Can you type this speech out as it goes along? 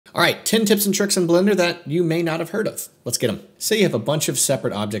All right, 10 tips and tricks in Blender that you may not have heard of. Let's get them. Say you have a bunch of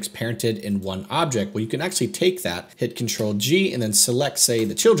separate objects parented in one object. Well, you can actually take that, hit Control G, and then select, say,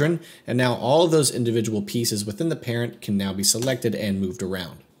 the children, and now all of those individual pieces within the parent can now be selected and moved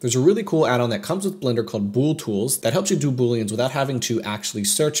around. There's a really cool add-on that comes with Blender called Bool Tools that helps you do Booleans without having to actually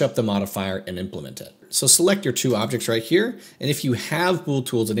search up the modifier and implement it. So select your two objects right here, and if you have Bool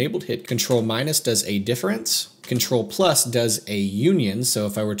Tools enabled, hit Control- does a difference, Control+ does a union, so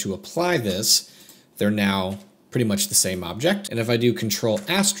if I were to apply this, they're now pretty much the same object, and if I do Control*,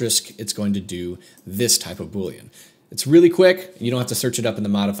 it's going to do this type of Boolean. It's really quick, you don't have to search it up in the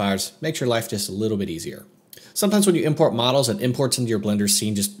modifiers, makes your life just a little bit easier. Sometimes when you import models, it imports into your Blender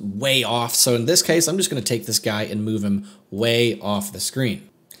scene just way off. So in this case, I'm just going to take this guy and move him way off the screen.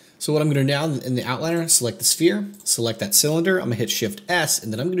 So what I'm going to do now in the outliner, select the sphere, select that cylinder. I'm going to hit Shift S,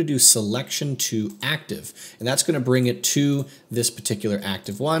 and then I'm going to do selection to active. And that's going to bring it to this particular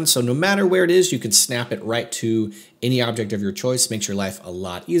active one. So no matter where it is, you can snap it right to any object of your choice. Makes your life a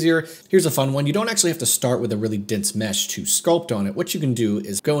lot easier. Here's a fun one. You don't actually have to start with a really dense mesh to sculpt on it. What you can do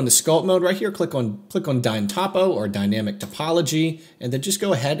is go into sculpt mode right here, click on Dyne Topo or Dynamic Topology, and then just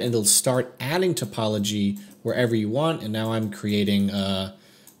go ahead and it'll start adding topology wherever you want. And now I'm creating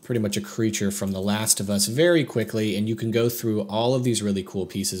pretty much a creature from The Last of Us very quickly, and you can go through all of these really cool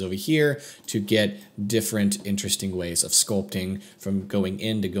pieces over here to get different interesting ways of sculpting from going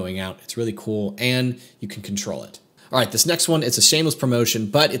in to going out. It's really cool, and you can control it. All right, this next one, it's a shameless promotion,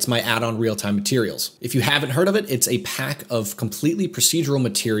 but it's my add-on RealTime Materials. If you haven't heard of it, it's a pack of completely procedural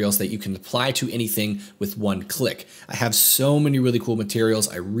materials that you can apply to anything with one click. I have so many really cool materials.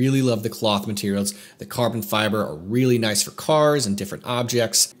 I really love the cloth materials. The carbon fiber are really nice for cars and different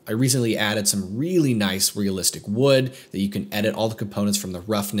objects. I recently added some really nice realistic wood that you can edit all the components from the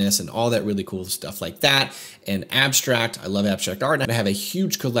roughness and all that really cool stuff like that. And abstract, I love abstract art, and I have a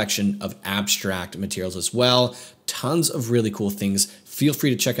huge collection of abstract materials as well. Tons of really cool things. Feel free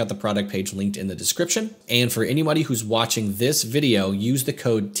to check out the product page linked in the description. And for anybody who's watching this video, use the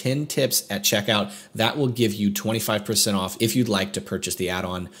code 10tips at checkout. That will give you 25% off if you'd like to purchase the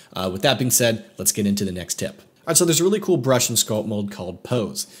add-on. With that being said, let's get into the next tip. All right, so there's a really cool brush and sculpt mode called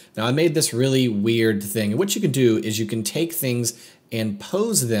Pose. Now I made this really weird thing. And what you can do is you can take things and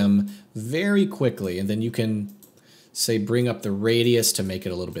pose them very quickly, and then you can say bring up the radius to make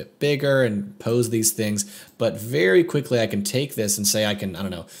it a little bit bigger and pose these things. But very quickly I can take this and say I can, I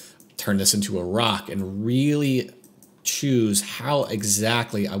don't know, turn this into a rock and really choose how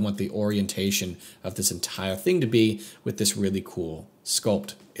exactly I want the orientation of this entire thing to be with this really cool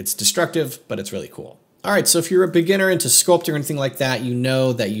sculpt. It's destructive, but it's really cool. All right, so if you're a beginner into sculpting or anything like that, you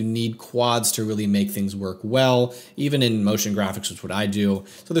know that you need quads to really make things work well, even in motion graphics, which is what I do.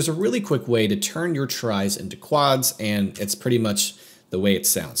 So there's a really quick way to turn your tris into quads, and it's pretty much the way it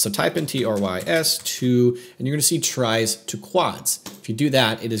sounds. So type in TRYS 2, and you're gonna see tris to quads. If you do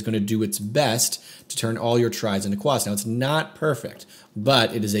that, it is gonna do its best to turn all your tris into quads. Now it's not perfect,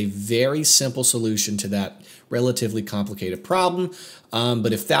 but it is a very simple solution to that relatively complicated problem.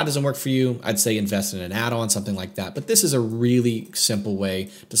 But if that doesn't work for you, I'd say invest in an add-on, something like that. But this is a really simple way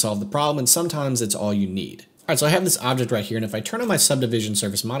to solve the problem, and sometimes it's all you need. All right, so I have this object right here, and if I turn on my subdivision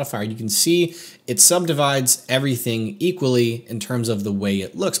surface modifier, you can see it subdivides everything equally in terms of the way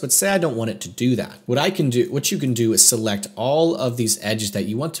it looks, but say I don't want it to do that. What you can do is select all of these edges that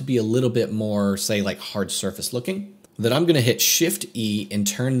you want to be a little bit more, say, like hard surface looking. Then I'm gonna hit Shift E and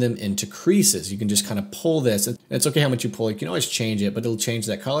turn them into creases. You can just kind of pull this, and it's okay how much you pull. You can always change it, but it'll change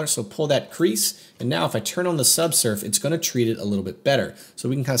that color. So pull that crease, and now if I turn on the subsurf, it's gonna treat it a little bit better. So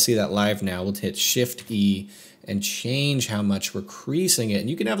we can kind of see that live now. We'll hit Shift E and change how much we're creasing it. And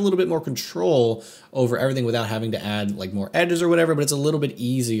you can have a little bit more control over everything without having to add like more edges or whatever, but it's a little bit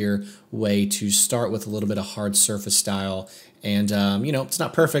easier way to start with a little bit of hard surface style. And you know, it's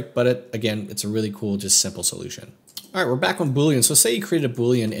not perfect, but again, it's a really cool, just simple solution. All right, we're back on Boolean. So say you created a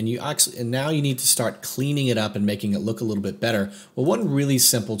Boolean and now you need to start cleaning it up and making it look a little bit better. Well, one really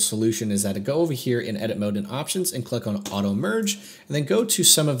simple solution is that to go over here in edit mode and options and click on auto merge, and then go to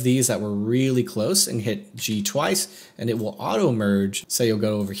some of these that were really close and hit G twice, and it will auto merge. Say you'll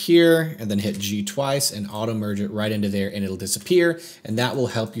go over here and then hit G twice and auto merge it right into there, and it'll disappear. And that will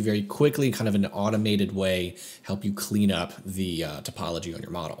help you very quickly, kind of in an automated way, help you clean up the topology on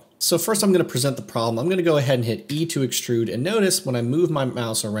your model. So first I'm going to present the problem. I'm going to go ahead and hit E to extrude, and notice when I move my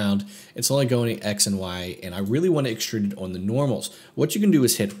mouse around, it's only going to X and Y, and I really want to extrude it on the normals. What you can do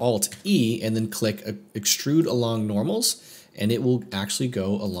is hit Alt E and then click extrude along normals, and it will actually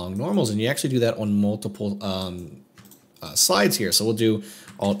go along normals. And you actually do that on multiple slides here. So we'll do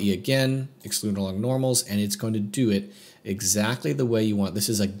Alt E again, extrude along normals, and it's going to do it exactly the way you want. This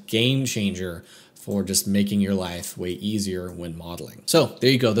is a game changer for just making your life way easier when modeling. So there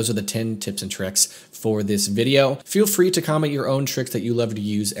you go. Those are the 10 tips and tricks for this video. Feel free to comment your own tricks that you love to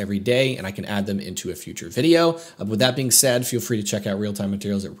use every day, and I can add them into a future video. With that being said, feel free to check out RealTime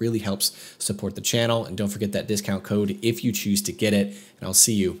Materials. It really helps support the channel. And don't forget that discount code if you choose to get it. And I'll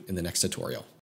see you in the next tutorial.